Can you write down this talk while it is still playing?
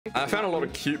I found a lot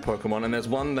of cute Pokemon, and there's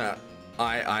one that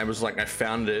I was like, I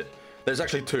found it. There's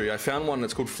actually two. I found one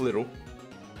that's called Flittle.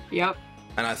 Yep.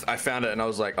 And I found it, and I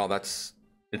was like, oh, it's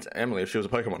Emily if she was a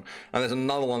Pokemon. And there's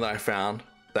another one that I found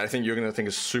that I think you're gonna think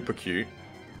is super cute.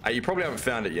 You probably haven't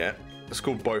found it yet. It's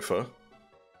called Bofa.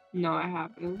 No, I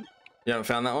haven't. You haven't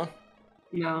found that one?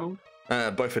 No.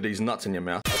 Both of these nuts in your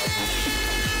mouth.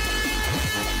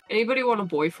 Anybody want a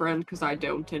boyfriend? Because I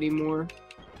don't anymore.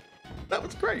 That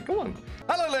was great. Come on.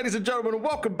 Hello, ladies and gentlemen, and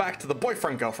welcome back to the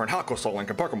Boyfriend Girlfriend Hardcore Soul Link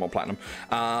and Pokemon Platinum.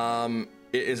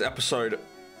 It is episode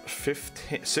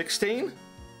 16.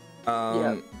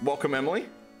 Yep. Welcome, Emily.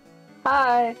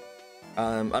 Hi.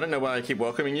 I don't know why I keep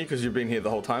welcoming you because you've been here the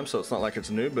whole time, so it's not like it's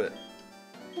new, but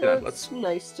you know, It's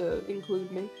nice to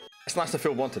include me. it's nice to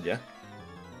feel wanted, yeah?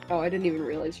 Oh, I didn't even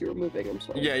realize you were moving. I'm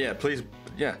sorry. Yeah, please,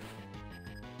 yeah.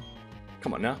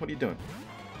 Come on now, what are you doing?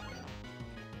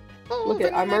 Look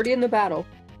at, I'm already in the battle.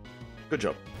 Good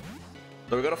job.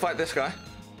 So we gotta fight this guy,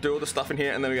 do all the stuff in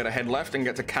here, and then we gotta head left and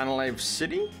get to Canalave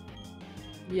City.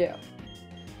 Yeah.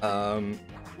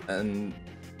 And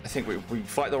I think we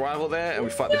fight the rival there, and we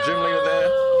fight the gym leader there.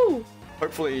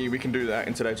 Hopefully we can do that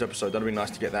in today's episode. That'd be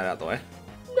nice to get that out the way.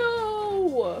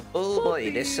 No! Oh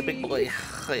boy, this is a big boy.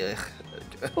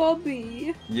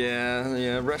 Bobby!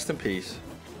 Yeah, rest in peace.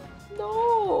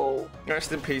 No!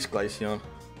 Rest in peace, Glaceon.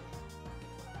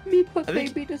 Me put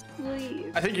baby to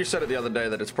sleep. I think you said it the other day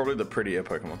that it's probably the prettier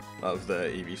Pokemon of the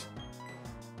Eevees.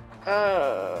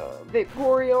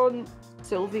 Vaporeon,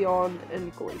 Sylveon,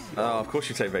 and Glaceon. Oh, of course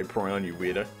you say Vaporeon, you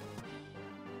weirdo.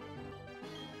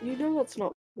 You know that's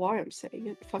not why I'm saying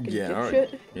it. Fucking Yeah,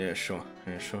 dipshit. Yeah, sure.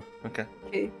 Okay.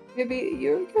 Okay, baby,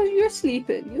 you're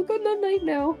sleeping. You got no night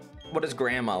now. What does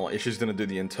Grandma want? She's gonna do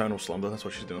the internal slumber. That's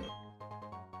what she's doing.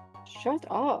 Shut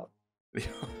up.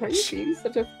 Why are you being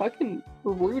such a fucking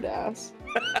rude ass?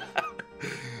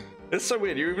 It's so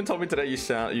weird. You even told me today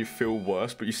you feel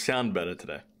worse, but you sound better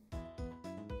today.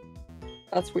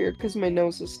 That's weird because my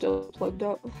nose is still plugged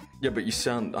up. Yeah, but you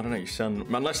sound, I don't know, you sound,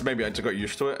 unless maybe I just got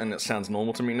used to it and it sounds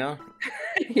normal to me now.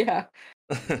 Yeah.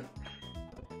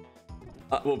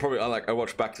 Well, probably I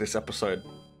watch back this episode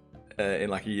in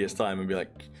like a year's time and be like,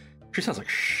 she sounds like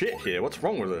shit here. What's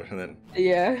wrong with her? And then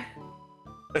Yeah.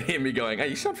 hear me going, hey,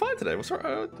 you sound fine today. What's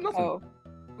wrong? Nothing. Oh,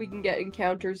 we can get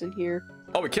encounters in here.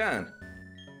 Oh, we can.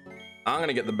 I'm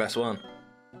gonna get the best one.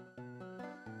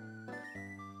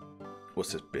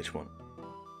 What's this bitch one?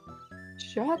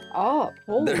 Shut up.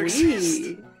 Holy.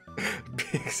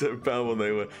 Being so powerful,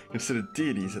 they were considered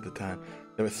deities at the time.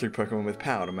 There were 3 Pokemon with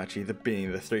power to match either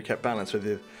being. The 3 kept balance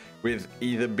with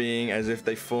either being as if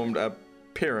they formed a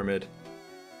pyramid.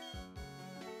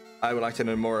 I would like to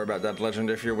know more about that legend,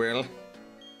 if you will.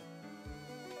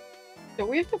 Don't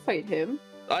we have to fight him?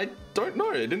 I don't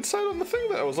know. It didn't say it on the thing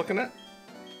that I was looking at.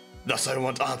 Thus, I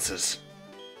want answers.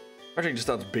 Actually, just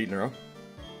starts beating her up.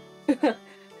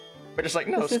 We're just like,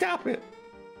 no, stop it.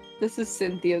 This is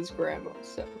Cynthia's grandma,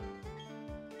 so.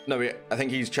 No, I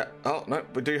think he's oh, no,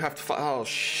 we do have to fight. Oh,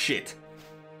 shit.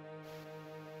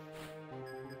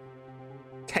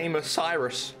 Tamer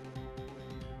Cyrus.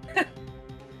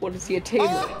 What is he, a tamer?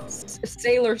 Oh!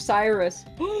 Sailor Cyrus.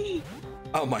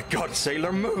 Oh my god,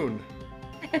 Sailor Moon.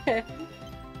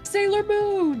 Sailor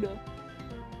Moon!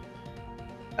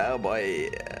 Oh boy,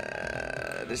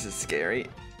 this is scary.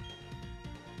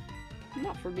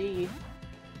 Not for me.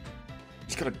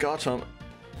 He's got a Garchomp.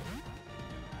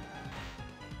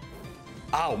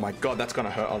 Oh my god, that's gonna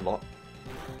hurt a lot.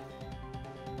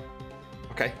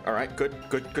 Okay, alright, good.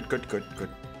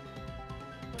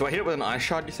 Do I hit it with an Ice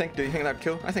Shard, do you think? Do you think that'd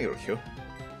kill? I think it'll kill.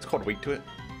 It's quite weak to it.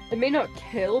 It may not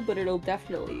kill, but it'll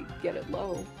definitely get it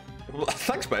low. Well,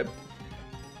 thanks, babe.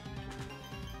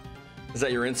 Is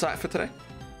that your insight for today?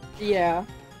 Yeah.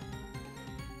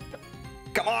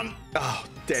 Come on! Oh,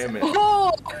 damn it.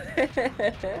 Oh!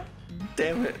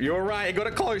 Damn it. You're right, I got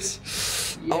it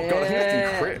close. Yeah. Oh god, I think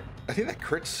that can crit. I think that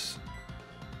crits.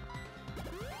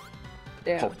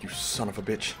 Damn. Oh, you son of a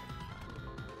bitch.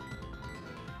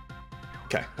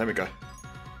 Okay, there we go.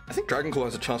 I think Dragon Claw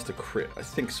has a chance to crit. I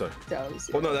think so. It does.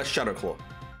 Oh no, that's Shadow Claw.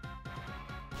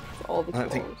 It's all the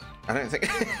claws. I don't think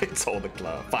it's all the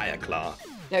claw. Fire Claw.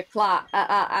 The claw.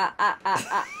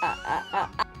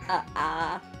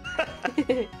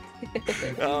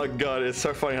 Oh god, it's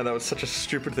so funny how that was such a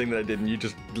stupid thing that I did and you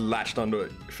just latched onto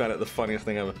it. You found it the funniest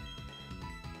thing ever.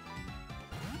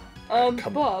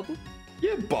 Bob.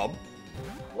 Yeah, Bob.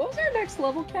 What was our next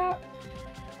level cap?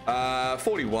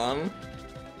 41.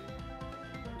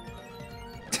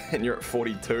 And you're at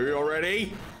 42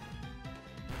 already?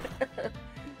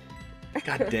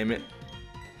 God damn it.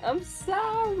 I'm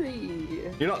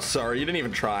sorry. You're not sorry, you didn't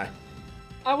even try.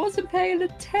 I wasn't paying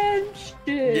attention.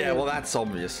 Yeah, well, that's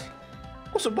obvious.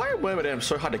 Also, why are Wormadam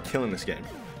so hard to kill in this game?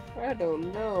 I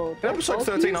don't know. In episode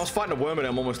 13, I was fighting a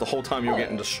Wormadam almost the whole time you were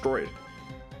getting destroyed.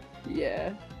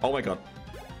 Yeah. Oh my god.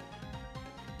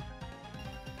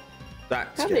 That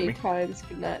How scared many me. times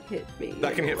can that hit me?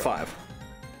 That can hit 5.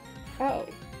 Oh.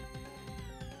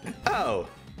 Oh.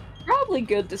 Probably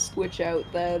good to switch out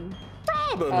then.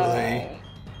 Probably.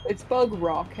 It's Bug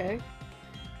Rock, eh?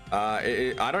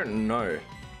 I don't know.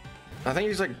 I think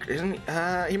he's like, isn't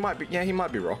he? He might be. Yeah, he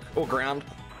might be rock or ground.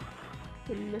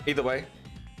 Either way.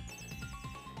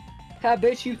 I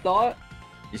bet you thought.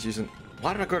 He's using.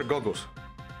 Why did I go to goggles?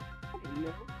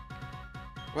 No.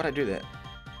 Why'd I do that?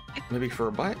 Maybe for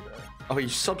a bite? Oh, he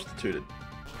substituted.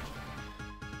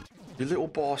 You little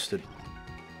bastard.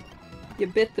 You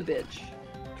bit the bitch.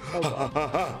 Oh,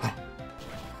 well.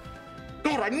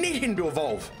 God, I need him to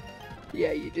evolve.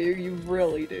 Yeah, you do. You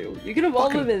really do. You can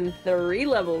evolve him in 3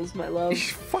 levels, my love.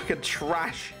 He's fucking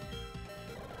trash.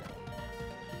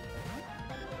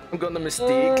 I'm going to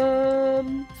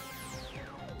Mystique.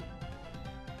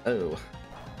 Oh.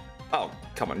 Oh,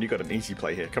 come on. You got an easy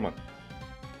play here. Come on.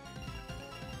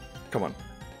 Come on.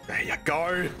 There you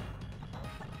go.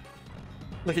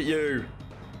 Look at you.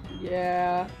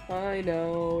 Yeah, I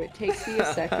know. It takes me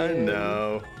a second. I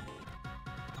know.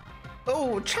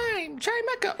 Oh, Chime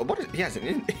Echo. What is he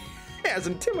has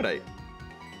intimidate.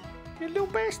 You little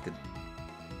bastard.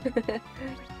 Look at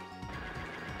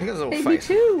his little Hey, face.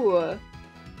 me too.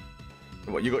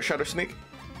 What, you got Shadow Sneak?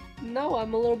 No,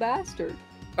 I'm a little bastard.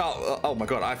 Oh my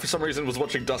god, I for some reason was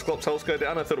watching Dusclops' health go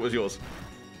down, I thought it was yours.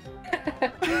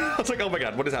 I was like, oh my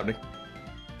god, what is happening?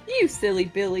 You silly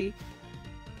Billy.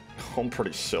 I'm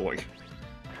pretty silly.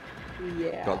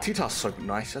 Yeah. God, T-Tar's so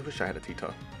nice, I wish I had a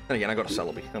T-Tar. And again, I got a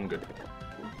Celebi, I'm good.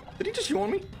 Did he just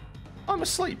yawn me? I'm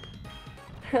asleep.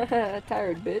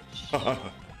 Tired bitch.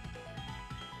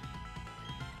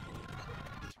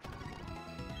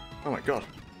 Oh my god.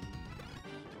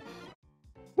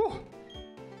 Whew.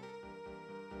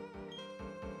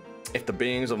 If the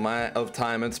beings of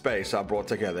time and space are brought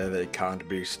together, they can't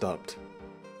be stopped.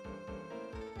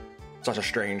 Such a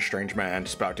strange man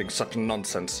spouting such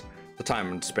nonsense. The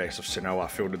time and space of Sinnoh are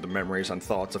filled with the memories and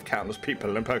thoughts of countless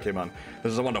people and Pokemon.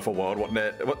 This is a wonderful world.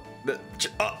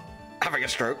 Having a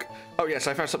stroke. Oh yes,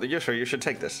 I found something useful. You should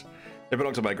take this. It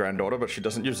belongs to my granddaughter, but she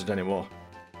doesn't use it anymore.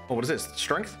 Oh, what is this?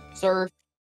 Strength? Surf.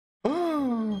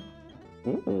 Oh,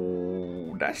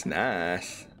 ooh, that's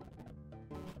nice.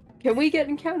 Can we get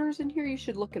encounters in here? You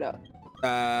should look it up.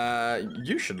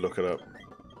 You should look it up.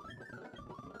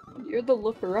 You're the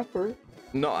looker-upper.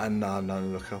 No, I'm not a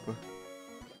look-upper.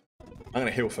 I'm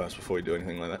gonna heal first before we do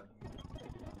anything like that.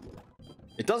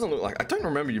 It doesn't look like... I don't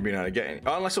remember you being able to get any...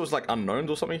 unless it was like unknowns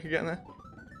or something you could get in there.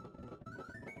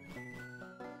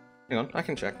 Hang on, I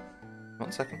can check.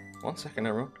 1 second. 1 second,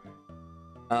 everyone.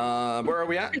 Where are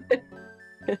we at?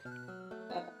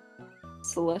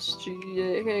 Celestic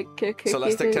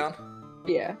Town?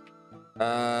 Yeah.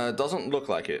 Doesn't look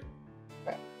like it.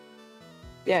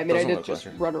 Yeah, I mean, Doesn't I did look just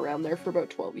like it. run around there for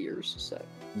about 12 years, so...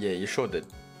 Yeah, you sure did.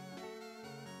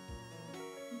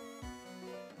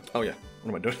 Oh yeah,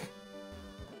 what am I doing?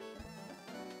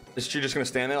 Is she just gonna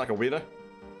stand there like a weirdo?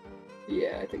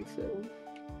 Yeah, I think so.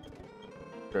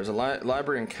 There's a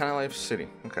library in Canalife City.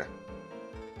 Okay.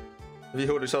 Have you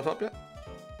healed yourself up yet?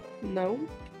 No.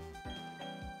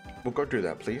 We'll go do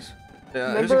that, please.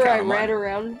 Remember I ran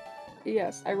around...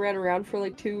 Yes, I ran around for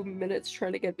like 2 minutes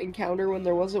trying to get an encounter when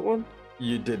there wasn't one.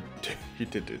 You did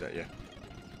do that, yeah.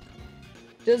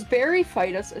 Does Barry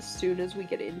fight us as soon as we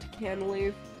get into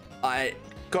Canalife? I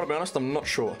gotta be honest, I'm not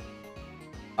sure.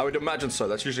 I would imagine so.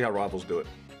 That's usually how rivals do it.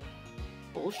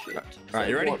 Bullshit. Alright,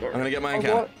 you ready? I'm gonna get my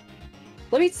encounter.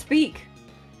 Let me speak!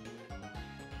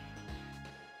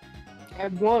 I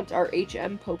want our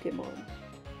HM Pokemon.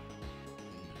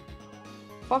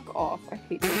 Fuck off. I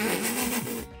hate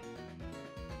this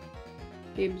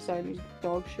game design is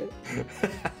dog shit.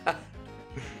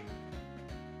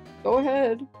 Go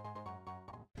ahead.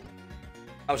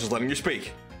 I was just letting you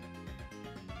speak.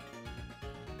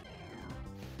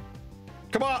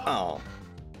 Come on! Oh.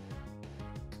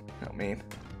 Oh, man.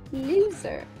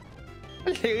 Loser.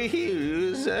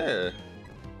 Loser.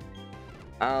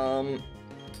 What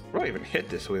do I even hit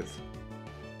this with?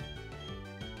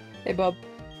 Hey, bub.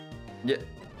 Yeah.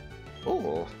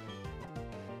 Oh.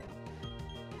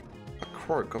 A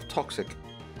croak of toxic.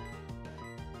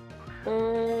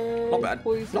 Not bad.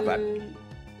 Poison. Not bad.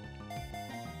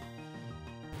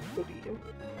 What do you do?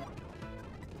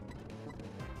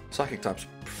 Psychic types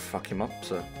fuck him up,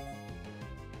 so. I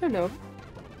don't know.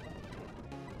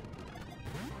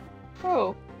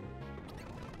 Oh.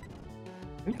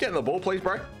 Can you get in the ball, please,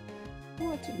 bro?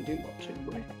 Well, it didn't do much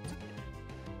anyway.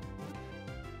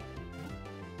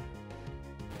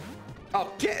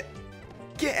 Oh, get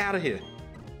out of here.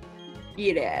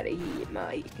 Get out of here,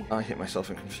 mate. I hit myself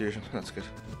in confusion. That's good.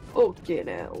 Oh, get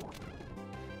out.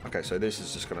 Okay, so this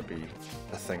is just gonna be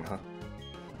a thing, huh?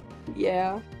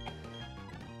 Yeah.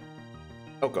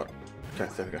 Oh god. Okay,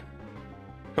 there we go.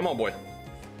 Come on, boy.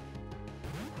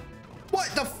 What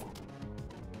the f—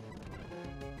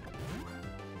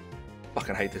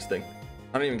 Fucking hate this thing.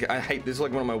 I don't even get— I hate this. Is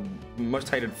like one of my most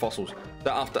hated fossils.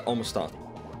 They're after Almastar.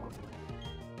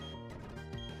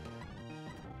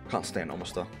 Can't stand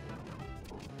Almastar.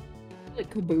 Like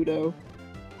Kabuto.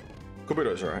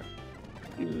 Kabuto's alright.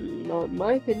 Not in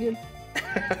my opinion.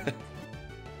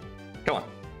 Come on.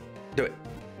 Do it.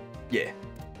 Yeah.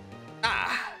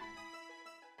 Ah!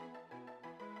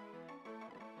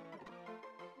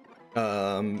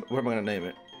 What am I gonna name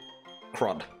it?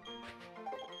 Crud.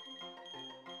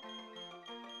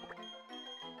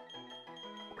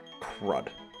 Crud.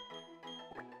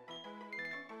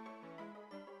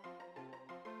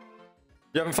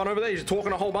 You having fun over there? You're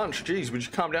talking a whole bunch. Jeez, would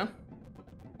you calm down?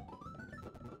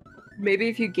 Maybe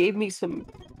if you gave me some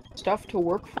stuff to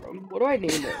work from. What do I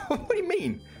name it? What do you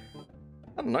mean?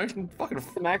 I don't know. Some fucking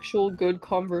Some actual good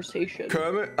conversation.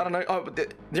 Kermit. I don't know. Oh,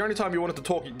 the only time you wanted to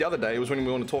talk the other day was when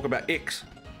we wanted to talk about Ix.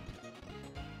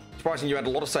 Surprising you had a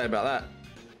lot to say about that.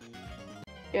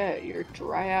 Yeah, your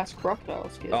dry ass crocodile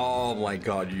skin. Oh my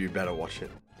god, you better watch it.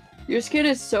 Your skin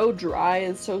is so dry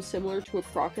and so similar to a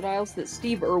crocodile's that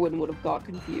Steve Irwin would have got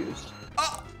confused.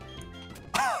 Oh!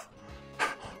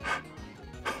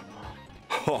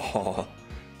 Oh,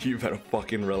 you better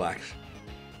fucking relax.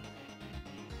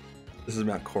 This is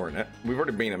Mount Coronet. We've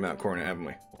already been at Mount Coronet, haven't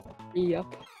we? Yep.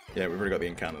 Yeah, we've already got the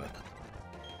encounter there.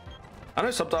 I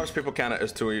know sometimes people count it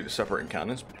as two separate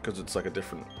encounters because it's like a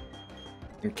different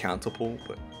encounter pool,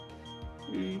 but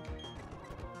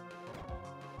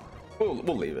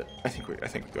we'll leave it. I think we've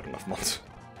got enough mods.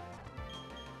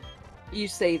 You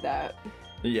say that.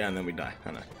 Yeah, and then we die.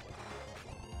 I know.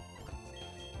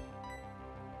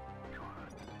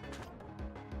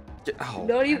 Oh,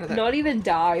 Not even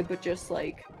die, but just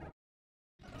like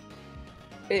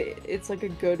it's like a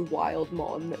good wild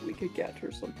mon that we could get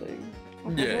or something.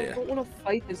 Yeah, I don't want to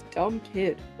fight this dumb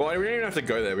kid. Well, we don't even have to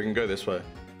go there. We can go this way.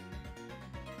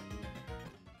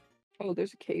 Oh,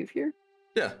 there's a cave here?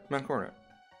 Yeah, Mount Coronet.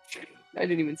 I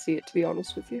didn't even see it, to be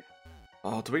honest with you.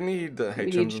 Oh, do we need the We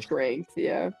H need strength,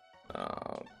 yeah.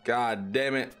 Oh, god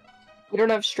damn it. We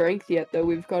don't have strength yet, though.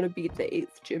 We've got to beat the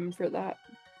 8th gym for that.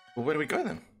 Well, where do we go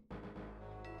then?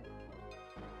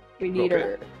 We need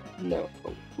Okay. our... No,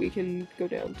 we can go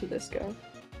down to this guy.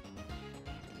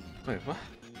 Wait, what?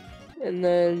 And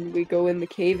then we go in the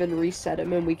cave and reset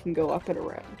him, and we can go up and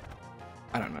around.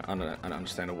 I don't know. I don't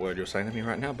understand a word you're saying to me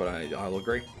right now, but I'll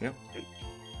agree. Yeah.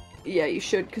 Yeah, you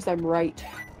should, because I'm right.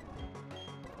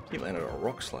 He landed on a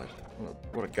rock slide.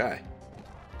 What a guy.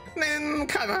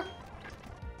 Cover.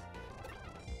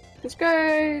 This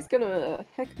guy's gonna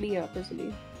heck me up, isn't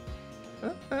he?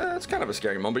 It's kind of a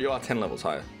scary mon, but you are 10 levels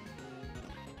higher.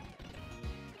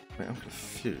 Wait, I'm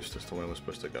confused as to where we're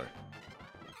supposed to go.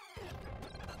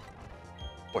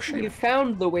 What shame. You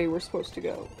found the way we're supposed to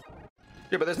go.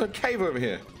 Yeah, but there's no cave over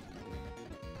here.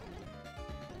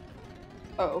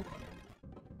 Oh.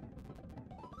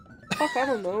 Fuck, I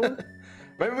don't know.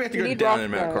 Maybe we have to go down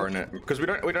in Mount Coronet because we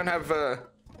don't have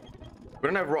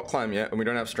rock climb yet, and we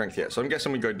don't have strength yet. So I'm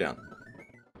guessing we go down.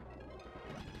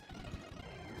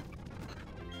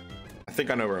 I think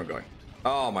I know where I'm going.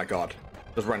 Oh my god!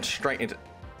 Just run straight into.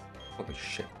 Holy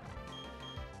shit.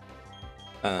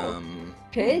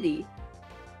 Teddy.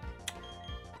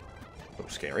 A little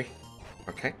scary.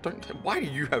 Okay, don't. Why do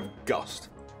you have gust?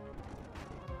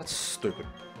 That's stupid.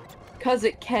 'Cause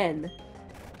it can.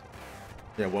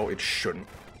 Yeah, well, it shouldn't.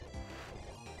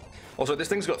 Also, this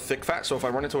thing's got thick fat, so if I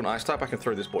run into an ice type, I can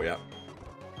throw this boy out.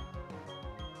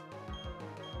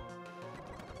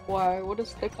 Why? What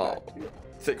does thick fat do?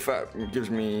 Thick fat gives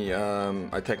me,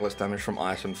 I take less damage from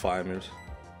ice and fire moves.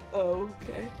 Oh,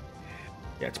 okay.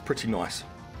 Yeah, it's pretty nice.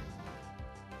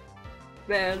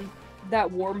 Man, that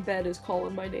warm bed is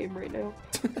calling my name right now.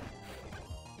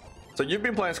 So you've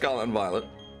been playing Scarlet and Violet.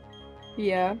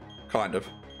 Yeah. Kind of.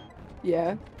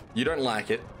 Yeah. You don't like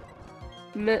it.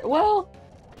 Well,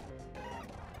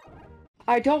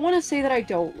 I don't want to say that I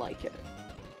don't like it,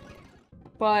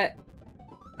 but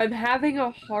I'm having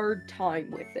a hard time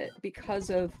with it because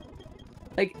of,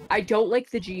 like, I don't like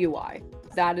the GUI.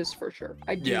 That is for sure.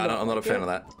 I'm not a fan of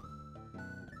that.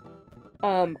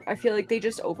 I feel like they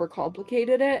just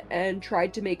overcomplicated it and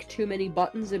tried to make too many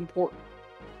buttons important.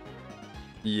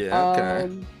 Yeah,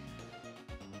 okay.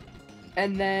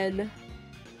 And then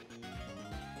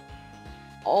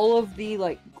all of the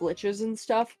like glitches and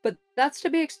stuff, but that's to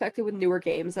be expected with newer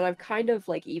games, and I've kind of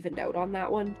like evened out on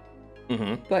that one.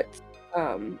 But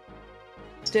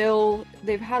still,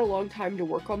 they've had a long time to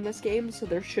work on this game, so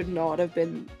there should not have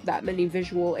been that many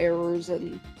visual errors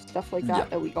and stuff like that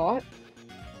that we got.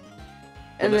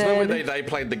 But And there's then, no way they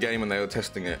played the game when they were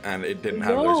testing it and it didn't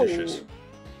have those issues.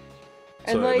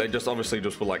 And So like, they just obviously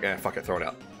just were like, fuck it, throw it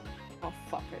out. oh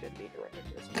fuck, I didn't mean to write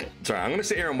it this way. Sorry, I'm gonna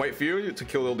sit here and wait for you to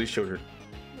kill all these children.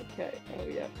 Okay, oh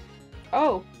yeah.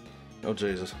 Oh! Oh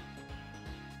Jesus.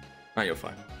 No, you're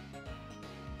fine.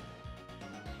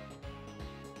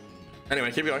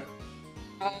 Anyway, keep going.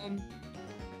 And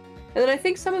then I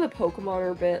think some of the Pokemon are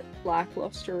a bit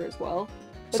lackluster as well.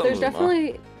 But Some there's of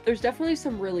them there's definitely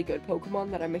some really good Pokemon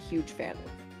that I'm a huge fan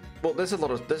of. Well, that's a lot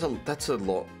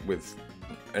with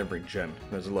every gen.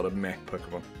 There's a lot of meh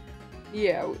Pokemon.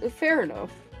 Yeah, fair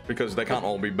enough. Because they can't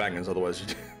all be bangers, otherwise you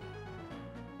do.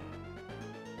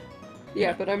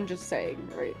 Yeah, but I'm just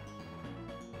saying, right?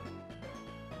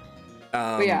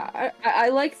 But yeah, I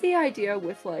like the idea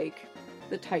with like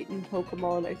the Titan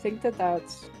Pokemon. I think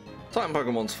that's Titan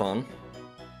Pokemon's fun.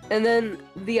 And then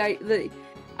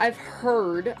I've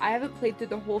heard, I haven't played through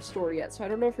the whole story yet, so I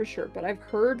don't know for sure, but I've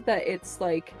heard that it's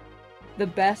like the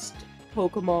best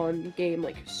Pokemon game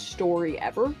like story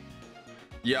ever.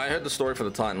 Yeah, I heard the story for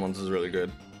the Titan ones is really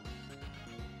good.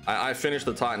 I finished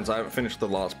the Titans. I haven't finished the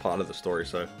last part of the story,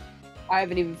 so I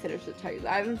haven't even finished the Titans.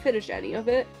 I haven't finished any of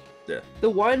it. yeah. The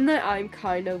one that I'm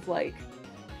kind of like,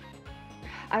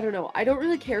 I don't know, I don't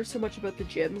really care so much about the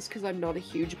gyms because I'm not a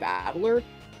huge battler,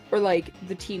 or like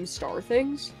the Team Star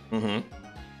things.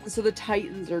 So the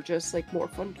Titans are just like more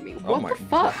fun to me. What the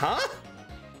fuck? Huh?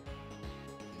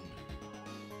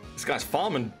 This guy's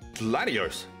farming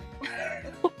Gladios.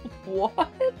 What?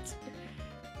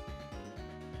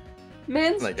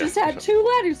 Man's Like, just had 2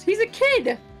 ladders. He's a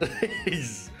kid.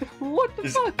 he's What the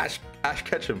fuck? Ash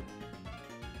Ketchum.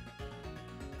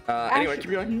 Anyway,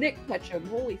 keep going. Nick Ketchum.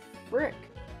 Holy frick.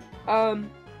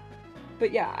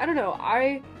 But yeah, I don't know.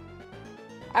 I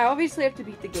obviously have to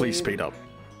beat the game. Please speed up.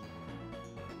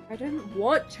 I didn't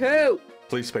want to.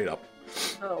 Please speed up.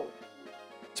 No.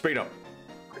 Speed up.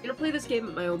 I'm gonna play this game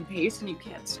at my own pace, and you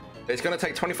can't stop. It's gonna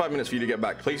take 25 minutes for you to get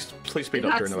back. Please speed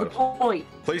up during the That's minutes. the point.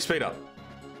 Please speed up.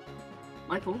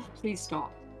 Michael, please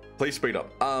stop. Please speed up.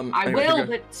 I anyway, will,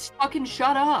 but fucking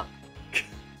shut up.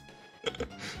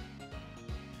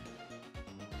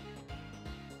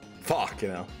 Fuck, you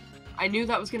know. I knew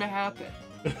that was gonna happen.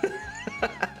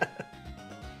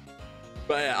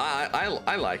 But yeah,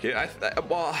 I like it.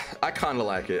 I kind of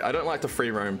like it. I don't like the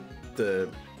free roam, the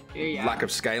lack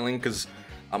of scaling, because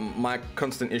my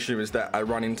constant issue is that I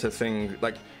run into things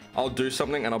like I'll do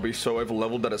something and I'll be so over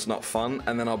leveled that it's not fun,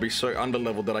 and then I'll be so under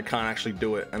leveled that I can't actually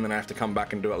do it, and then I have to come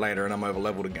back and do it later, and I'm over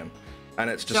leveled again. And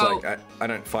it's just like I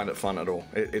don't find it fun at all.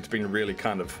 It's been really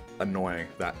kind of annoying,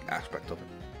 that aspect of it.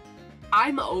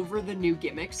 I'm over the new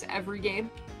gimmicks every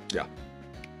game. Yeah.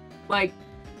 Like,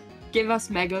 give us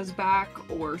Megas back,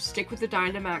 or stick with the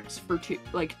Dynamax for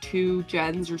 2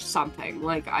 gens or something.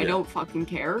 Like, I don't fucking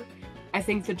care. I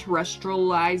think the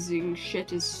terrestrializing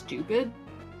shit is stupid.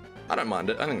 I don't mind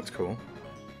it. I think it's cool.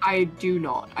 I do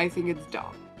not. I think it's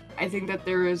dumb. I think that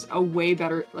there is a way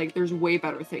better, there's way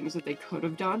better things that they could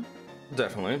have done.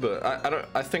 Definitely, but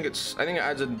I think it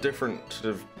adds a different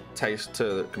sort of taste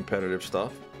to competitive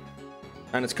stuff.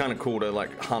 And it's kind of cool to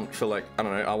like hunt for I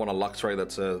don't know, I want a Luxray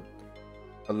that's a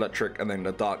electric and then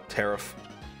a dark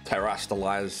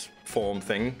terrestrialize form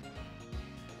thing.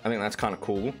 I think that's kind of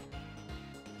cool.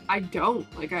 I don't.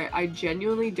 I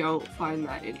genuinely don't find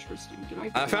that interesting.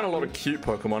 I found a lot of cute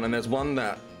Pokemon, and there's one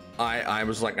that I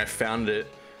was like, I found it.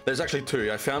 There's actually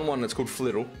 2. I found one that's called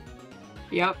Flittle.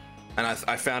 Yep. And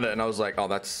I found it and I was like,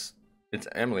 oh, it's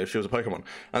Emily if she was a Pokemon.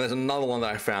 And there's another one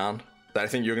that I found that I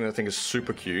think you're going to think is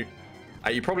super cute.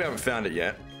 You probably haven't found it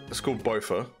yet. It's called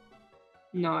Bofa.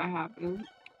 No, I haven't.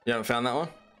 You haven't found that one?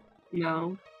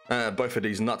 No. Both of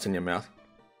these nuts in your mouth.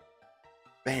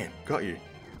 Bam, got you.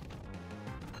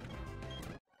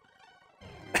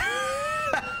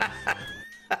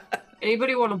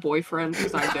 Anybody want a boyfriend?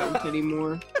 Because I don't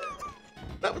anymore.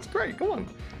 That was great. Come on.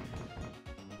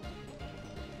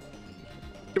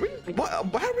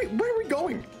 Where are we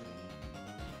going?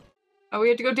 Oh, we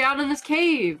had to go down in this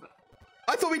cave.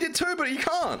 I thought we did too, but you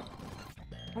can't.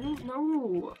 I don't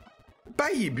know.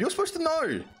 Babe, you're supposed to know. How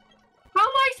am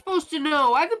I supposed to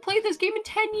know? I haven't played this game in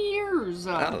 10 years.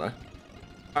 I don't know.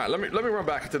 All right, let me run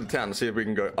back to the town and see if we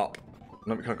can go up.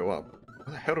 No, we can't go up.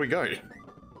 Where the hell do we go? I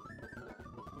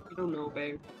don't know,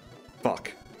 babe.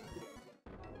 Fuck.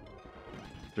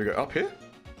 Do we go up here?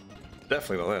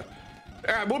 Definitely not there.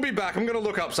 All right, we'll be back. I'm gonna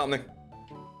look up something.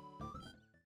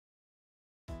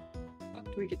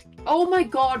 Do we get to... Oh my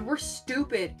god, we're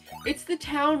stupid. It's the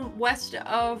town west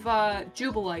of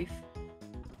Jubilife.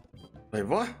 Wait,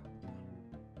 what?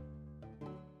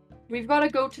 We've got to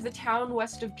go to the town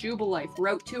west of Jubilife,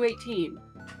 Route 218.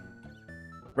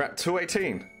 Route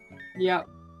 218? Yep.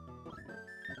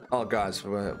 Oh, guys,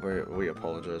 we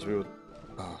apologize. We were...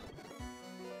 Oh.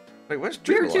 Wait, where's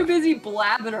We were Jubilife? too busy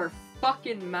blabbing our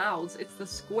fucking mouths. It's the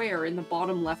square in the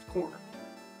bottom left corner.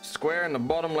 Square in the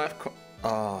bottom left corner.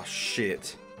 Oh,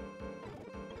 shit.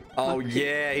 Oh,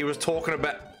 yeah, he was talking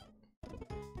about...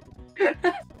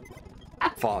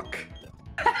 Fuck.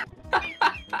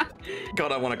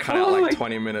 God, I want to cut out like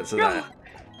 20 minutes of that.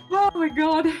 Oh my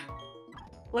god.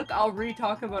 Look, I'll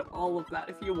re-talk about all of that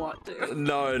if you want to.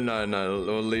 No,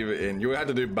 we'll leave it in. You had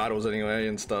to do battles anyway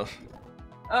and stuff.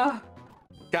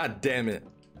 God damn it.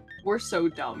 We're so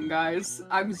dumb, guys.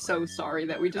 I'm so sorry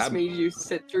that we just made you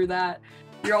sit through that.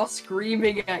 You're all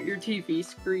screaming at your TV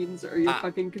screens or your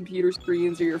fucking computer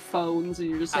screens or your phones, and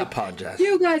you're just like, I apologize.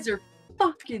 You guys are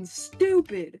fucking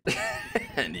stupid.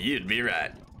 And you'd be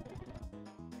right.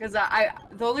 Because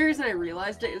the only reason I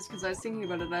realized it is because I was thinking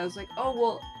about it and I was like, oh,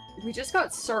 well, we just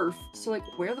got surf, so like,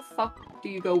 where the fuck do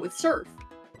you go with surf?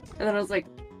 And then I was like,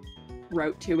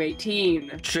 Route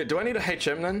 218. Shit, do I need a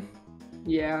HM then?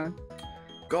 Yeah.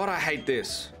 God, I hate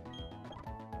this.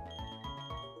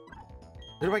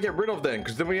 Who do I get rid of then?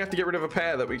 Because then we have to get rid of a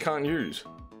pair that we can't use.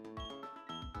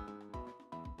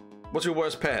 What's your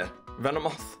worst pair?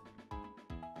 Venomoth?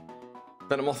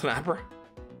 Venomoth and Abra?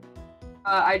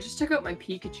 I just took out my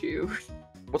Pikachu.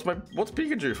 What's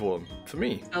Pikachu for? For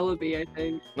me? Celebi, I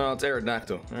think. No, it's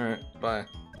Aerodactyl. Alright, bye.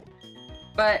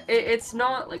 But it's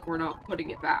not like we're not putting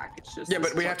it back. It's just... Yeah,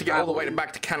 but we have to get all the way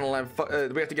back to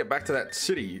Canalab. We have to get back to that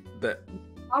city that...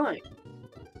 Fine.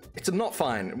 It's not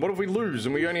fine. What if we lose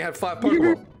and we only have 5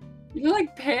 Pokemon? You're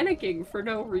like panicking for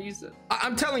no reason.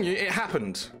 I'm telling you, it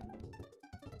happened.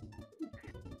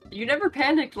 You never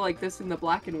panicked like this in the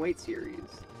Black and White series.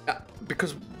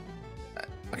 Because...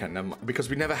 Okay, never mind. Because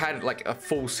we never had like a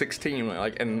full 16,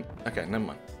 like, and... Okay, never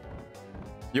mind.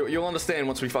 You'll understand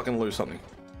once we fucking lose something.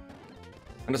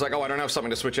 And it's like, oh, I don't have something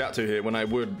to switch out to here when I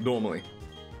would normally.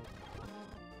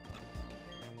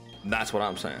 That's what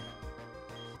I'm saying.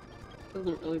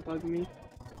 Doesn't really bug me.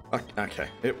 Okay,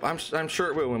 I'm sure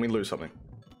it will when we lose something.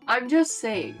 I'm just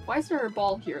saying. Why is there a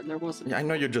ball here and there wasn't? Yeah, I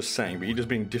know you're just saying, but you're just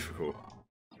being difficult.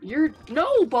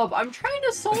 No, Bub. I'm trying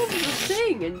to solve the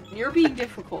thing, and you're being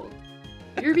difficult.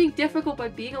 You're being difficult by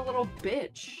being a little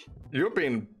bitch. You're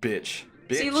being bitch.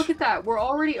 See, look at that. We're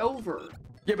already over.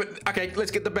 Yeah, but okay,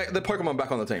 let's get the Pokemon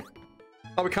back on the team.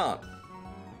 Oh, we can't.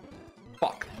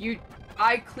 Fuck.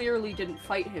 I clearly didn't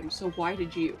fight him, so why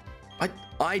did you?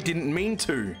 I didn't mean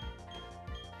to.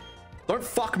 Don't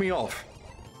fuck me off.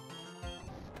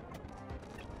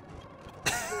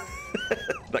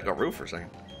 That got real for a second.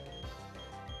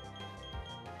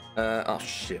 Oh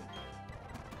shit.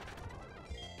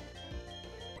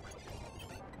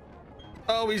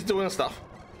 Oh, he's doing stuff.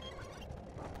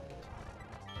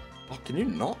 Oh, can you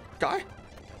not, guy?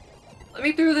 Let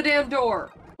me through the damn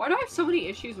door. Why do I have so many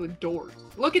issues with doors?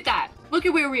 Look at that. Look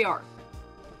at where we are.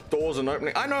 Doors and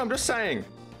opening. I know, I'm just saying.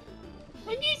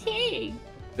 I'm just saying.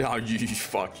 Oh, you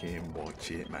fucking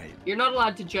watch it, mate. You're not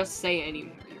allowed to just say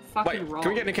anymore. You're fucking wrong.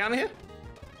 Can we get an encounter here?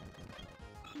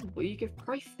 Well, you could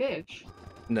probably fish.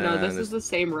 No, this is the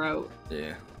same route.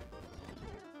 Yeah.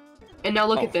 And now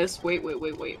look at this. Wait.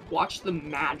 Watch the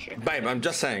magic. Babe, I'm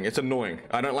just saying, it's annoying.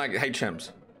 I don't like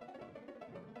HMs.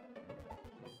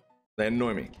 They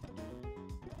annoy me.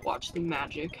 Watch the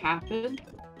magic happen.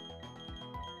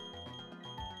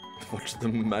 Watch the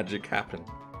magic happen.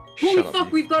 Holy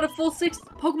fuck, we've got a full 6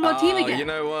 Pokemon team again. You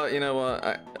know what?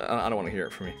 I don't want to hear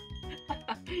it from you.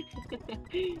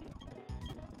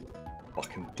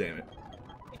 Fucking damn it.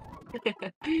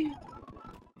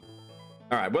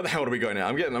 Alright, where the hell do we go now?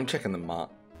 I'm checking the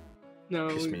map. No.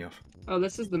 Piss me off. Oh,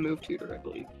 this is the move tutor, I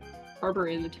believe. Harbor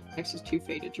Inn, the text is too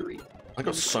faded to read. I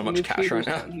got so much cash right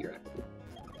now. Down here.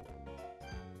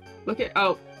 Look at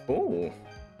oh. Ooh.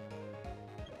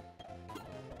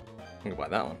 I'm gonna buy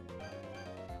that one.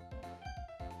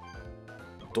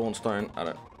 Dawnstone. I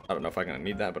don't know if I'm gonna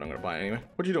need that, but I'm gonna buy it anyway.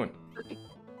 What are you doing?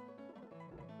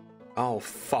 Oh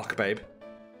fuck, babe.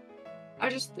 I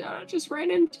just ran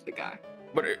into the guy.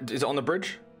 But is it on the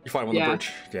bridge? You find him on the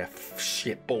bridge? Yeah.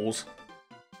 Shit balls.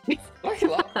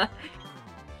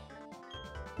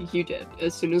 You did.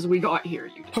 As soon as we got here,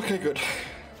 you did. Okay, good.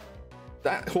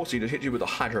 That horsey just hit you with a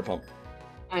hydro pump.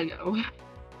 I know.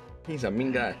 He's a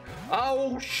mean guy.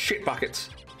 Oh shit buckets.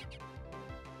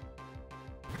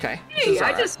 Okay. Hey,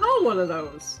 I just saw one of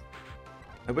those.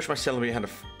 I wish my Celebi had a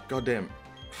goddamn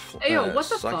Hey, yo, what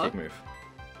the psychic fuck? move.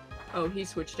 Oh, he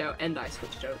switched out, and I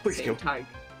switched out at the Please same kill. time.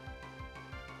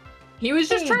 He was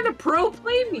just trying to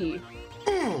pro-play me.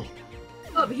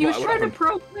 Look, he was What trying to happened?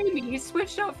 pro-play me. He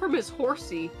switched out from his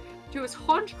horsey to his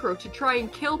Honchcrow to try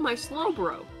and kill my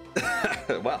Slowbro.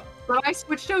 Wow. But I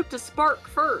switched out to Spark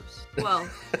first. Well,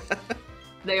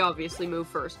 they obviously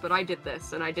moved first, but I did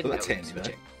this, and I didn't Well, that's know he was handy, though.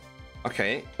 switching.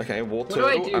 Okay, water. What do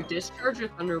I do? Discharge or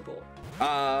Thunderbolt?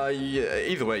 Yeah,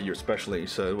 either way, you're specially,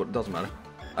 so it doesn't matter.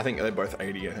 I think they're both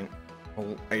 80, I think.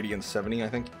 Or 80 and 70, I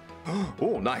think.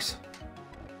 Oh, nice.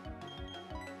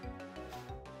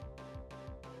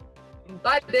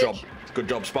 Bye, bitch. Good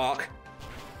job, Spark.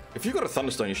 If you got a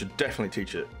Thunderstone, you should definitely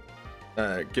teach it.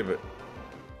 Give it.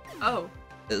 Oh.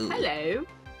 Ugh. Hello.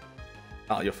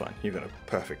 Oh, you're fine. You got a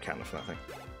perfect counter for that thing.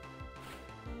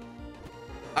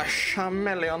 A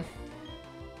chameleon.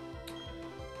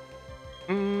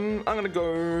 I'm gonna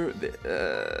go.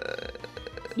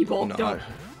 He bulked No, up.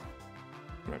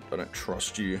 I don't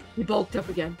trust you. He bulked up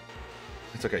again.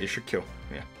 It's okay. You should kill.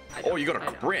 Yeah. I know, Oh, you got I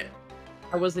a know. crit.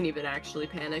 I wasn't even actually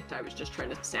panicked. I was just trying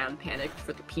to sound panicked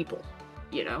for the people,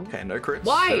 you know? Okay, no crits.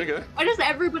 Why? There we go. Why does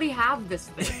everybody have this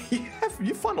thing?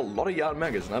 You find a lot of Yard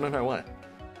Megas, and I don't know why.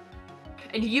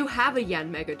 And you have a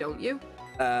Yen Mega, don't you?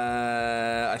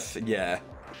 Yeah.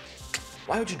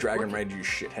 Why would you Dragon What? Raid, you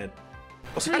shithead?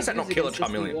 What's Can how I does that not use kill a against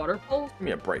this thing Charmeleon? Water pulse? Give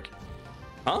me a break.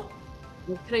 Huh?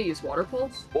 Can I use water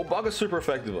pulse? Well, Bug is super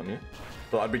effective on you,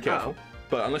 but I'd be careful. Oh.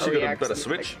 But unless Oh, you got yeah, a better 'cause I'm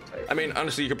switch, effective type. I mean,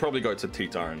 honestly, you could probably go to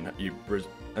T-Tar and you.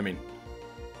 I mean,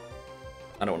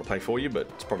 I don't want to play for you, but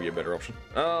it's probably a better option.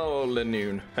 Oh,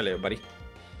 Lenoon. Hello, buddy.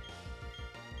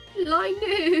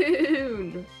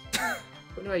 Linoon!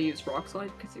 What do I use? Rock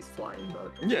Slide? Because he's flying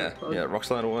bug. Yeah, Bug, yeah, Rock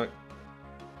Slide will work.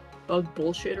 Bug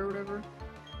bullshit or whatever.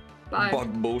 Bye.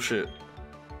 Bug bullshit.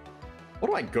 What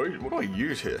do I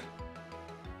use here?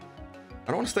 I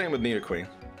don't want to stay in with Nidoqueen.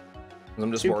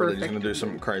 I'm just Super worried that he's going to do effective.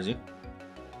 something crazy.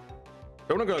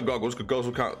 Don't want to go Goggles,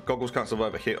 because Goggles can't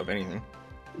survive a hit of anything.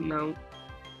 No.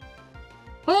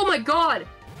 Oh my god!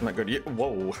 Oh my god, yeah,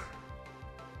 whoa.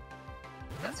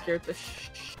 That scared the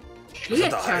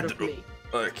shit out of me.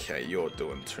 Okay, you're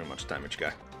doing too much damage,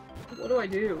 guy. What do I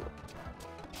do?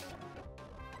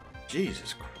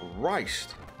 Jesus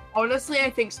Christ. Honestly, I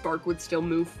think Spark would still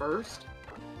move first,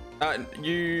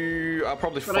 You are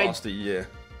probably But faster, yeah.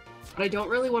 but I don't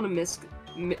really want to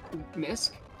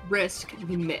risk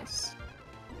even miss.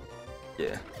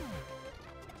 Yeah.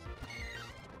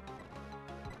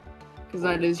 Because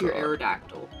that is your God.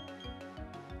 Aerodactyl.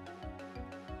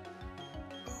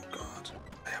 Oh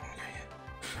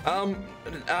god.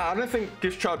 I don't think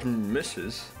Discharge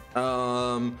misses.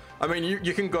 I mean,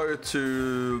 you can go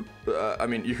to. I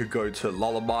mean, you could go to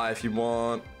Lullaby if you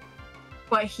want.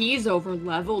 But he's over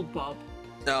leveled, Bub.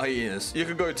 No, he is. You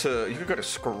could go to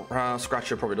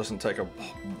Scratcher. Probably doesn't take a.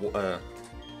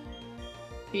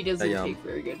 He doesn't Hey, take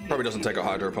very good hits. Probably doesn't take a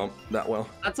Hydro Pump that well.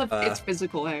 That's it's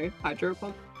physical, hey? Hydro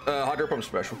Pump? Hydro Pump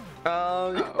special.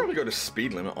 You could probably go to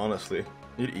Speed Limit. Honestly,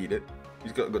 you'd eat it.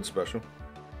 He's got a good special.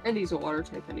 And he's a water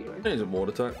type anyway. And he's a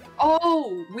water type.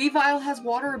 Oh! Weavile has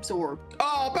water absorb.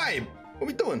 Oh, babe, what are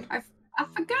we doing? I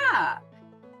forgot.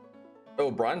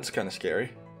 Oh, Brian's kind of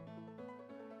scary.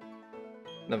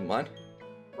 Never mind.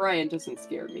 Brian doesn't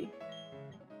scare me.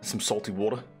 Some salty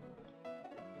water.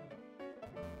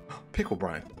 Pickle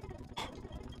Brian.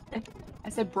 I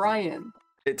said Brian.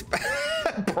 It's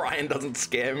Brian doesn't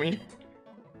scare me.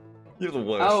 You're the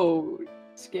worst. Oh,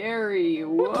 scary.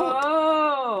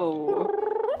 Whoa!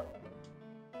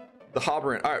 The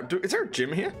Harbor Inn. Alright, is there a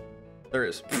gym here? There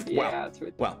is. Yeah, Wow. it's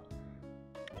right. Wow.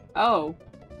 Oh,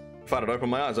 If I'd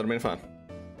opened my eyes, that'd have been fun.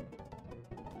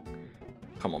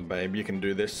 Come on, babe. You can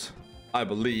do this. I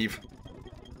believe.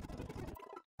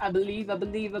 I believe, hey.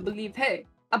 I believe, hey.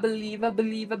 I believe,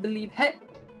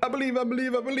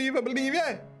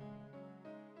 yeah.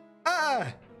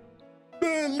 I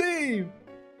believe.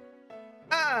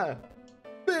 I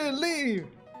believe.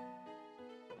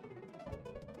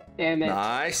 Damn it.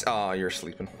 Nice. Oh, you're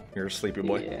sleeping. You're a sleepy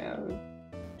boy. Yeah.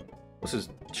 What's his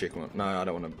chick want? No, I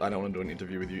don't want to. I don't want to do an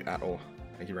interview with you at all.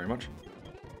 Thank you very much.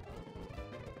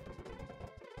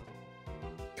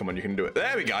 Come on, you can do it.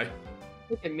 There we go.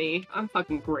 Look at me. I'm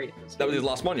fucking great at this. That was his game.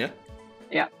 last one, yeah?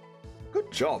 Yeah.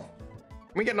 Good job.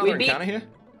 Can we get another beat- encounter here?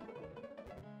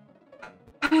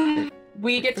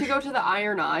 We get to go to the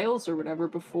Iron Isles or whatever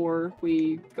before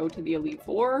we go to the Elite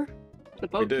Four. The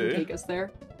boat do? can take us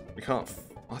there. We can't.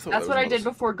 I thought That's there what I was did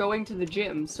another- before going to the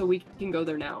gym, so we can go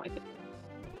there now, I think.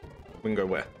 We can go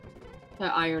where? The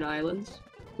Iron Islands,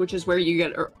 which is where you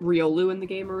get Riolu in the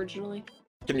game originally.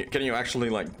 Can you actually,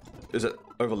 like, is it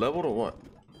over leveled or what?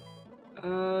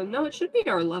 No, it should be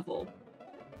our level.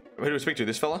 Who do we speak to?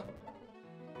 This fella?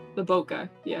 The boat guy,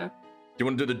 yeah. Do you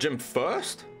want to do the gym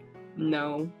first?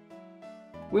 No.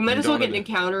 We might as well get an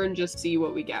encounter and just see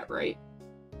what we get, right?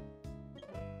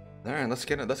 Alright, let's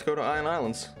get it. Let's go to Iron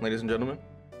Islands, ladies and gentlemen.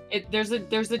 There's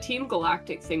a Team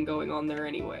Galactic thing going on there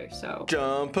anyway, so.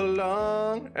 Jump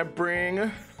along and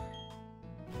bring...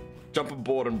 Jump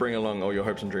aboard and bring along all your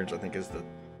hopes and dreams, I think is the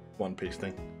One Piece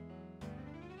thing.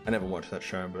 I never watched that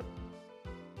show, but...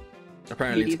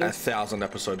 Apparently it's 1,000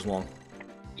 episodes long.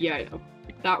 Yeah, I know.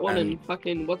 That one and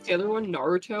fucking, what's the other one?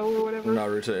 Naruto or whatever?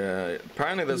 Naruto, yeah.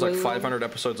 Apparently there's like 500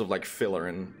 episodes of like filler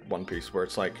in One Piece where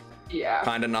it's like... Yeah.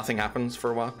 Kinda nothing happens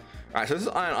for a while. Alright, so this is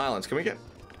Iron Islands. Can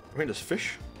we just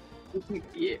fish?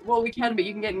 Yeah, well, we can, but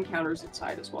you can get encounters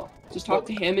inside as well. Just talk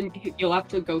to him and you'll have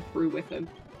to go through with him.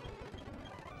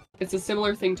 It's a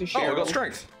similar thing to Cheryl. Oh, I got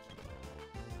strength.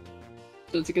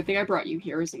 So it's a good thing I brought you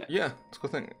here, isn't it? Yeah, it's a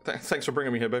good thing. Thanks for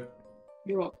bringing me here, babe.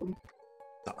 You're welcome.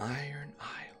 The Iron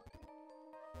Island.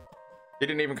 You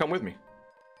didn't even come with me.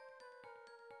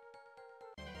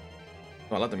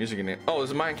 Oh, I love the music in here. Oh,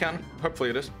 is it my encounter? Hopefully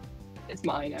it is. It's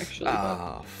mine, actually.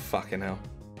 Ah, fucking hell.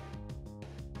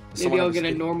 Maybe I'll get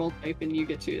a normal type and you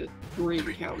get to green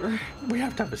encounter. We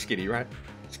have to have a skitty, right?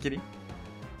 Skitty?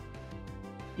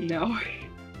 No.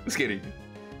 Skitty.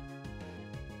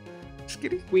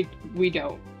 Skitty? We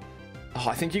don't. Oh,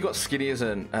 I think you got skitty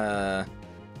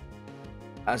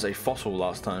as a fossil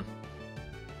last time.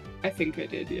 I think I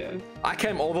did, yeah. I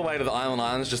came all the way to the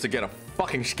Islands just to get a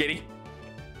fucking skitty.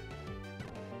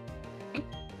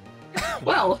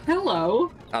 Well,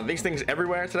 hello. Are these things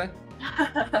everywhere today?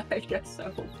 I guess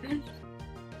so.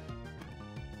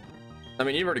 I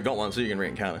mean, you've already got one, so you can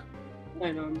re-encounter.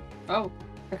 I know. Oh,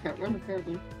 I can't run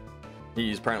apparently.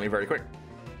 He's apparently very quick.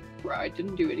 Right, I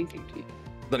didn't do anything to you.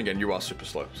 Then again, you are super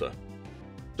slow, so...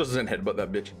 Just doesn't headbutt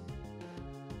that bitch.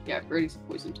 Yeah, Brady's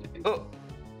poison typing. Oh!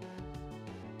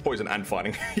 Poison and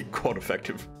fighting. Quite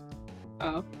effective.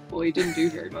 Oh, well, he didn't do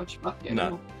very much. Fuck yeah,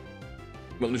 no.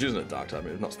 Well, he's using a dark type,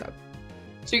 it's not stab.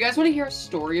 So you guys want to hear a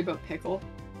story about Pickle?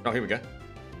 Oh, here we go.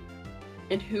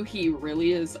 And who he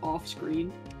really is off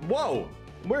screen? Whoa!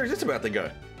 Where is this about to go?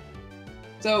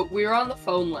 So, we were on the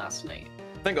phone last night.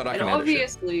 Thank God I can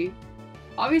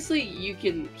obviously you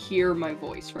can hear my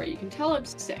voice, right? You can tell I'm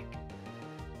sick.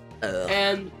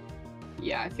 And,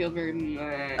 yeah, I feel very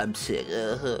meh. I'm sick.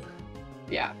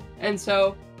 Yeah. And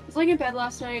so, I was laying in bed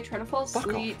last night, trying to fall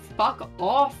asleep. Fuck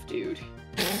off, dude.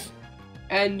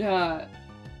 And,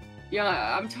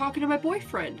 yeah, I'm talking to my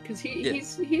boyfriend, because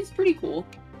he's pretty cool.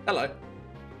 Hello.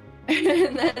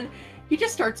 And then he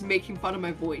just starts making fun of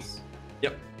my voice.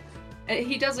 Yep. And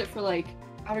he does it for like,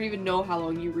 I don't even know how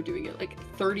long you were doing it, like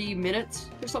 30 minutes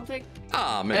or something?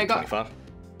 Ah, maybe 25.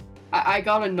 I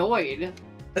got annoyed.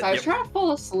 So I was trying to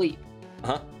fall asleep.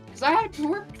 Uh-huh. Because I had to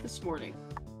work this morning.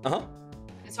 Uh-huh.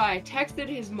 And so I texted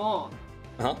his mom.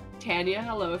 Uh-huh. Tanya,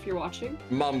 hello if you're watching.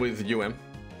 Mom with UM.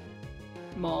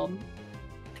 Mom.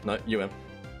 No, UM.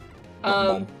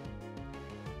 Mom.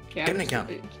 Okay, get an account.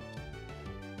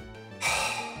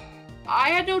 I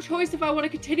had no choice if I want to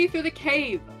continue through the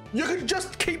cave. You could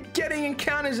just keep getting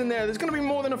encounters in there. There's gonna be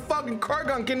more than a fucking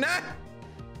Krogunk in there.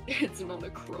 It's not a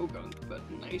Krogunk, but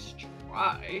nice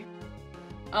try.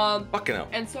 Fucking hell.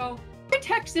 And so I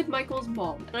texted Michael's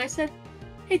mom and I said,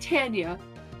 "Hey Tanya,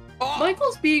 oh!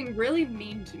 Michael's being really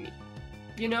mean to me.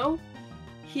 You know,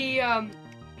 he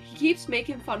keeps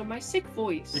making fun of my sick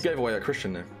voice." You gave away a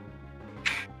Christian there.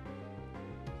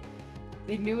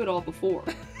 They knew it all before.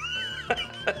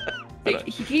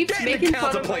 He keeps making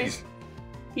fun of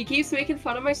He keeps making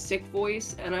fun of my sick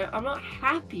voice, and I'm not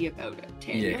happy about it,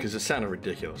 Tanya. Yeah, because it sounded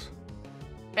ridiculous.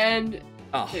 And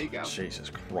oh, there you go.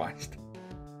 Jesus Christ.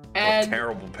 And what a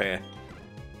terrible pair.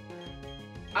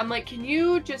 I'm like, can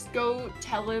you just go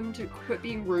tell him to quit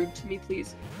being rude to me,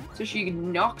 please? So she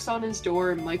knocks on his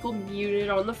door, and Michael muted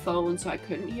on the phone, so I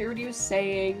couldn't hear what he was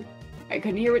saying. I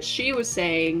couldn't hear what she was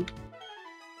saying.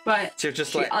 But she was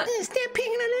just like, stop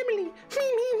picking on Emily.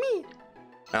 Me.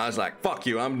 And I was like, fuck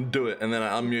you, I'm gonna do it. And then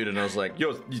I unmuted and I was like,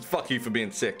 fuck you for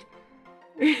being sick.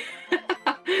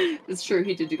 It's true,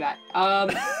 he did do that.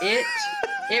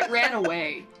 It ran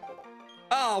away.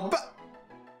 Oh, but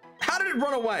how did it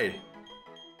run away?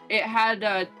 It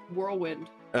had whirlwind.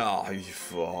 Oh,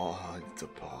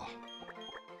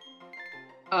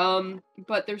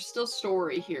 but there's still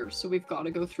story here, so we've got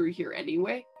to go through here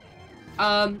anyway.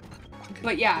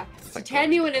 But yeah, so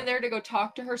Tanya went in there to go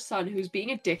talk to her son, who's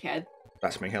being a dickhead.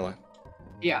 That's me, hello.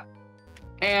 Yeah.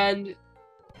 And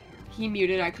he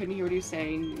muted, I couldn't hear what he was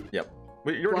saying. Yep.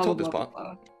 Wait, you already told this part.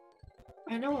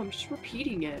 I know, I'm just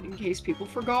repeating it in case people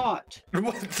forgot.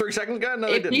 What, 3 seconds ago? No,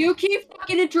 they If didn't. you keep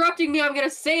fucking interrupting me, I'm gonna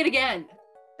say it again.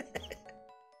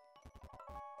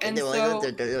 And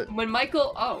so, when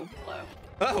Michael... Oh, hello.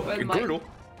 Oh, when brutal.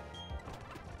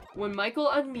 When Michael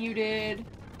unmuted,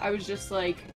 I was just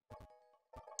like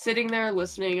sitting there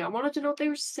listening. I wanted to know what they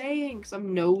were saying because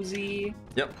I'm nosy.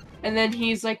 Yep. And then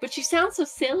he's like, but she sounds so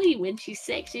silly when she's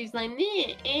sick. She's like,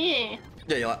 meh, eh.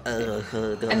 Yeah, you're like,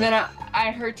 And then I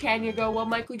heard Tanya go, well,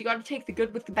 Michael, you gotta take the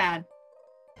good with the bad.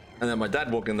 And then my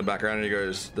dad walked in the background and he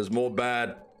goes, there's more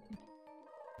bad.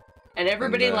 And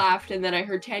everybody laughed, and then I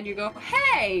heard Tanya go,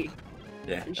 hey!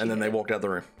 Yeah, and then they walked out the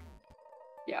room.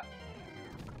 Yeah.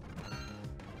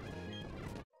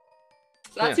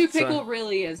 So that's who Pickle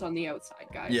really is on the outside,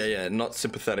 guys. Yeah, yeah, not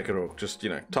sympathetic at all. Just, you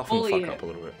know, toughen the fuck up a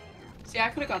little bit. See, I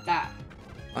could have got that.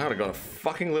 I would have got a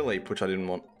fucking lily, which I didn't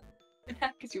want.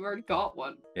 Because you already got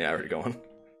one. Yeah, I already got one.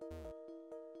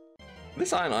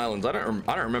 This Iron Islands, I don't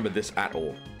remember this at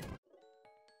all.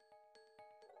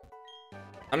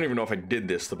 I don't even know if I did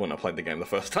this when I played the game the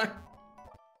first time.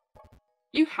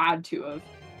 You had to have.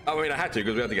 I mean, I had to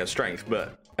because we had to get strength,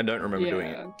 but I don't remember doing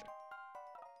it.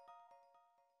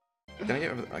 Can I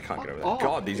get over there? I can't get over there.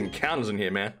 God, these encounters in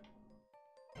here, man.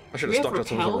 I should have stocked up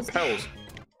some repels.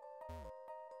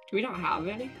 Do we not have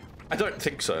any? I don't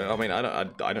think so. I mean, I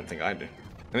don't think I do.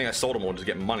 I think I sold them all to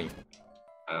get money.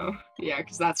 Oh, yeah,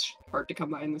 because that's hard to come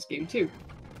by in this game, too.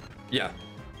 Yeah.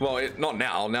 Well, not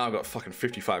now. Now I've got fucking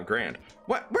 55 grand.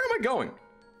 Where am I going?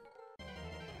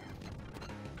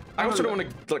 I also don't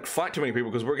want to like fight too many people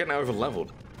because we're getting over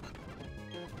leveled.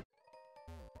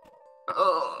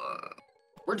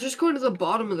 We're just going to the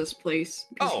bottom of this place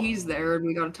because he's there and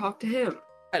we gotta talk to him.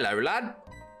 Hello, lad.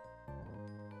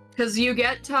 Because you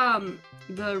get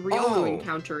the Rio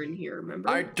encounter in here, remember?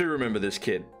 I do remember this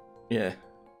kid. Yeah,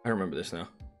 I remember this now.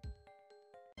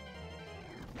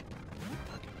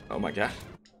 Oh my god.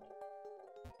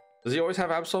 Does he always have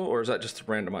Absol, or is that just a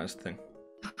randomized thing?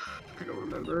 I don't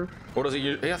remember. Or does he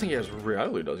use... I think he has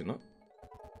Riolu, does he not?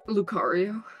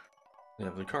 Lucario. Yeah,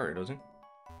 Lucario, does he?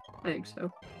 I think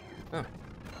so. Oh.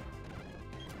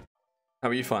 How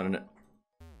are you finding it?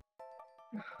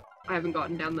 I haven't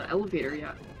gotten down the elevator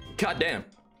yet. God damn.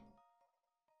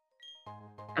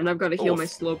 And I've got to heal my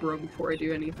Slowbro before I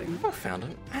do anything. I found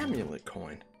an amulet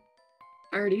coin.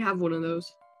 I already have one of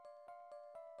those.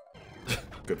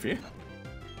 Good for you.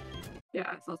 Yeah,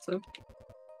 I thought so.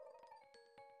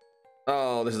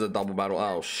 Oh, this is a double battle.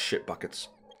 Oh, shit buckets.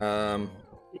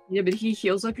 Yeah, but he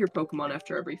heals up your Pokemon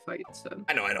after every fight, so...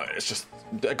 I know. It's just...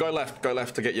 Go left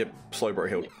to get your Slowbro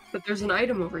healed. But there's an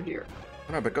item over here.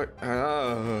 I know, but go...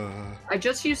 I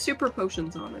just used Super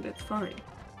Potions on it, it's fine.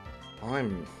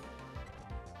 I'm...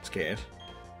 scared.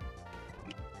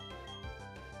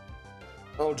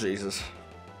 Oh, Jesus.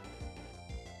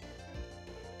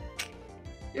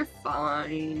 You're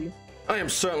fine. I am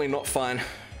certainly not fine.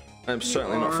 I am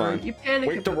certainly not fine. You panic.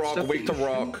 Weak to rock, weak to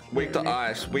rock, weak to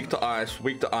ice, weak to ice,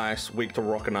 weak to ice, weak to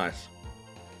rock and ice.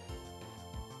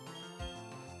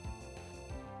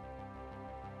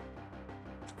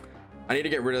 I need to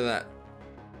get rid of that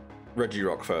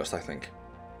Regirock first, I think.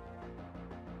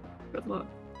 Good luck.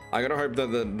 I gotta hope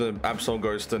that the Absol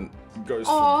goes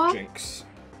for Jinx.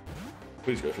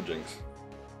 Please go for Jinx.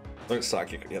 Don't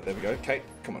Psychic. Yeah, there we go. Okay,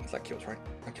 come on, that kills, right?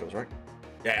 That kills, right?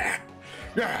 Yeah!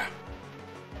 Yeah!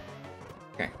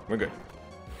 Okay, we're good.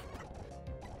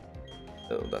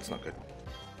 Oh, that's not good.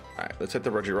 Alright, let's hit the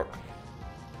Regirock.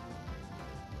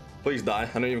 Please die.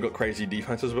 I know you've got crazy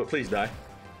defenses, but please die.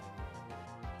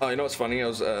 Oh, you know what's funny? I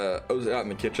was out in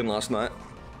the kitchen last night,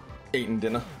 eating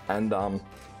dinner, and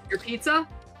Your pizza?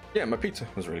 yeah, my pizza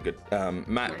was really good.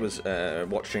 Matt was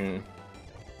watching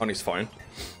on his phone,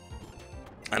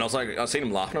 and I seen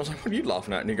him laughing. I was like, "What are you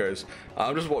laughing at?" And he goes,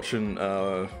 "I'm just watching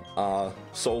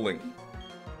Soul Link,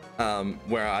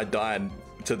 where I died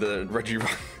to the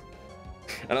Regirock."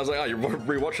 And I was like, "Oh, you're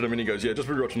rewatching him?" And he goes, "Yeah, just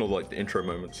rewatching all like the intro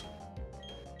moments."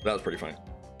 That was pretty funny.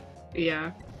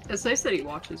 Yeah, it's nice that he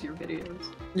watches your videos.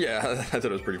 Yeah, I thought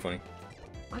it was pretty funny.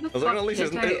 Why the I was like, at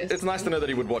least fuck it's nice to know that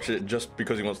he would watch it just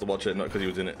because he wants to watch it, not because he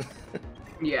was in it.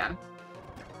 Yeah.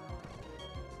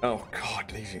 Oh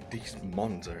god, these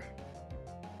mons are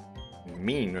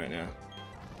mean right now.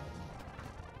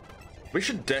 We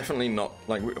should definitely not,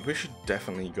 like, we should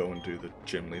definitely go and do the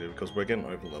gym leader because we're getting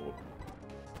over leveled.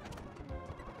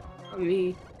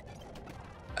 Me.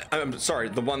 I'm sorry,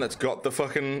 the one that's got the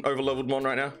fucking over leveled mon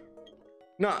right now?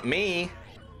 Not me.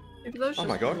 Maybe those Oh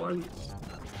my god. One.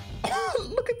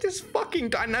 Look at this fucking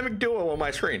dynamic duo on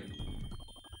my screen.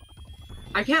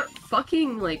 I can't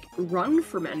fucking, like, run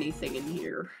from anything in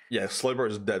here. Yeah, Slowbro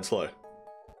is dead slow.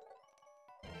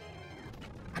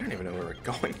 don't even know where we're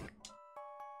going.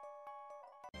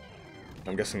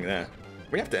 I'm guessing there.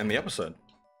 We have to end the episode.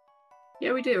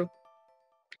 Yeah, we do.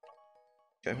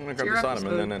 Okay, I'm gonna grab this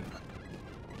item and then...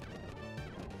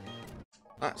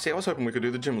 see, I was hoping we could do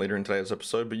the gym leader in today's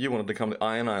episode, but you wanted to come to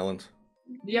Iron Island.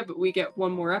 Yeah, but we get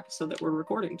one more episode that we're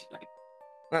recording tonight.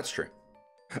 That's true.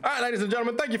 Alright, ladies and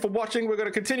gentlemen, thank you for watching. We're going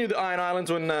to continue the Iron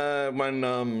Islands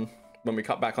when we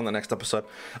cut back on the next episode.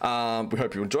 We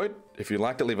hope you enjoyed. If you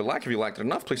liked it, leave a like. If you liked it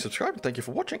enough, please subscribe. Thank you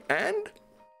for watching, and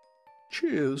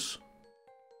cheers.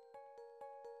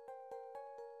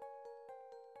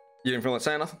 You didn't feel like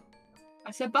saying nothing?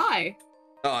 I said bye.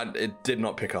 Oh, it did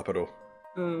not pick up at all.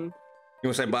 You want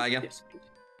to say bye again? Yes.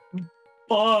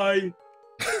 Bye.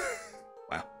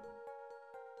 Wow.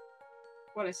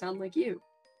 What, I sound like you?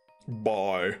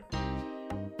 Bye.